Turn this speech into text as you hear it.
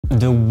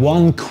The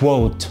one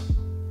quote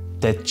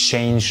that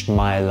changed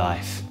my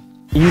life.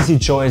 Easy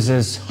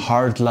choices,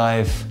 hard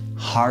life,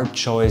 hard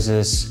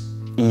choices,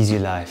 easy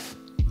life.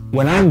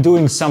 When I'm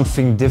doing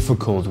something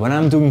difficult, when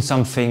I'm doing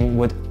something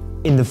what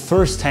in the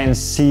first hand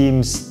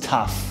seems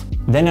tough,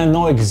 then I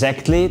know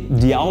exactly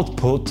the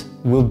output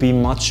will be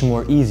much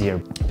more easier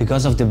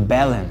because of the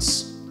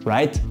balance,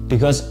 right?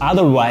 Because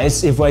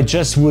otherwise, if I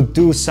just would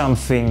do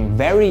something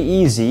very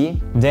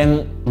easy,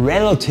 then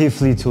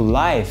relatively to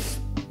life,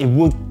 it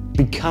would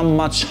become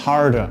much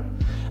harder.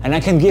 And I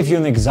can give you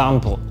an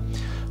example.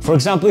 For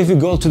example, if you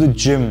go to the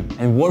gym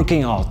and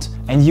working out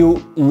and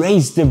you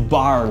raise the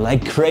bar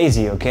like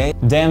crazy, okay?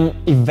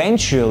 Then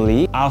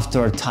eventually,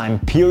 after a time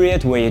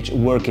period where you're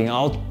working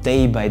out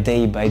day by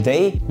day by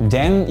day,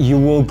 then you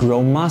will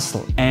grow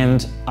muscle.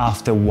 And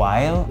after a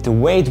while, the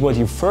weight what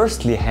you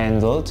firstly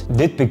handled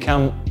did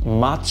become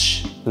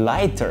much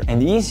lighter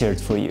and easier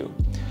for you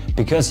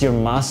because your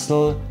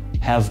muscle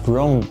have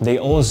grown. They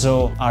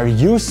also are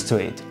used to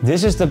it.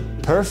 This is the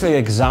perfect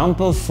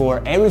example for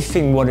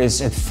everything what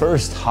is at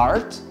first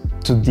hard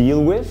to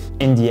deal with.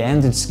 In the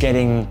end, it's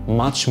getting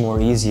much more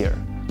easier.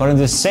 But at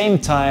the same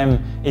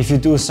time, if you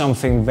do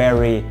something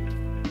very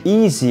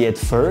easy at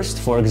first,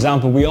 for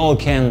example, we all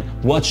can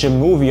watch a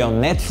movie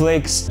on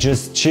Netflix,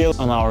 just chill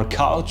on our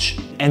couch.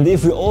 And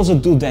if we also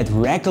do that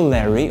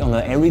regularly on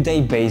an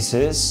everyday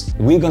basis,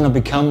 we're gonna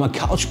become a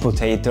couch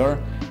potato.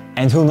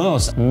 And who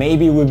knows,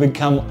 maybe we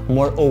become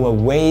more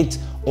overweight,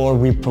 or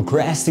we're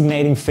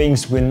procrastinating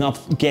things, we're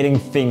not getting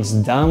things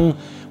done.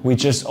 We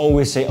just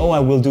always say, oh, I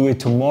will do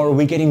it tomorrow.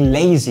 We're getting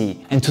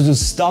lazy. And to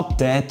stop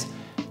that,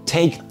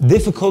 take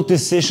difficult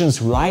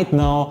decisions right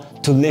now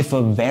to live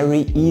a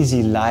very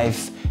easy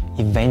life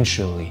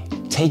eventually.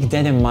 Take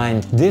that in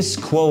mind. This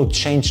quote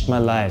changed my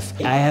life.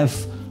 I have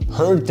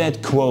heard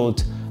that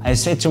quote. I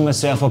said to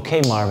myself,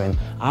 okay, Marvin,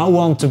 I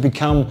want to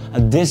become a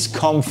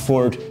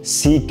discomfort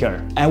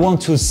seeker. I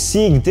want to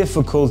seek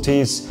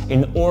difficulties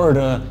in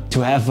order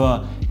to have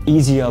an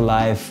easier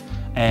life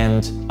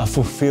and a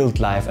fulfilled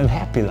life and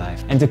happy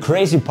life. And the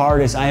crazy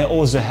part is I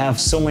also have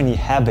so many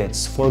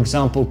habits. For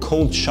example,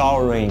 cold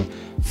showering,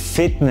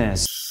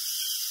 fitness,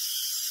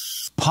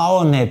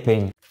 power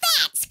napping.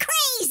 That's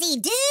crazy,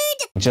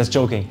 dude! Just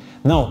joking.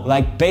 No,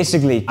 like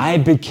basically I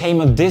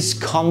became a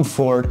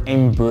discomfort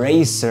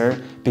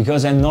embracer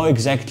because I know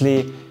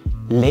exactly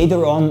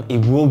later on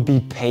it will be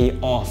pay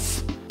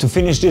off. To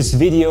finish this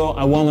video,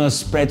 I want to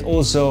spread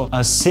also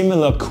a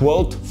similar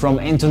quote from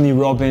Anthony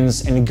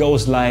Robbins, and it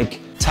goes like,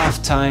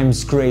 tough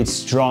times create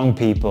strong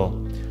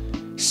people.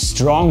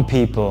 Strong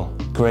people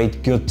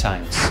create good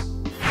times.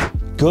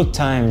 Good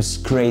times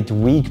create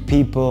weak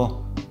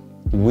people.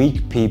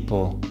 Weak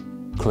people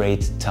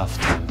create tough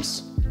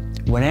times.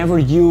 Whenever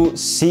you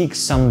seek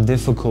some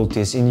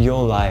difficulties in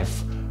your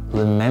life,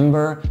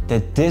 remember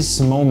that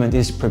this moment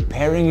is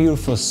preparing you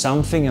for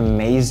something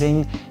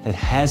amazing that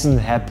hasn't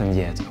happened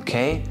yet,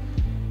 okay?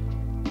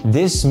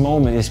 This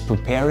moment is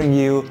preparing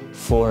you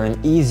for an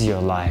easier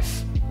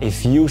life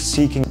if you're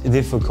seeking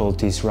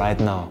difficulties right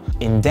now.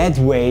 In that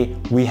way,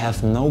 we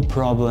have no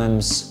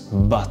problems,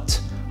 but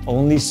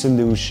only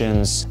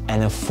solutions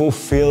and a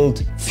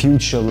fulfilled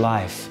future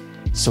life.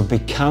 So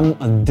become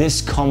a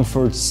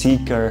discomfort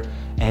seeker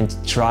and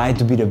try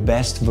to be the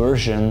best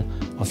version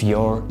of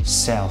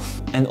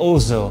yourself. And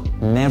also,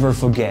 never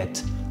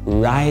forget,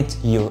 write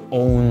your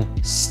own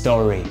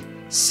story.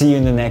 See you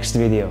in the next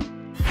video.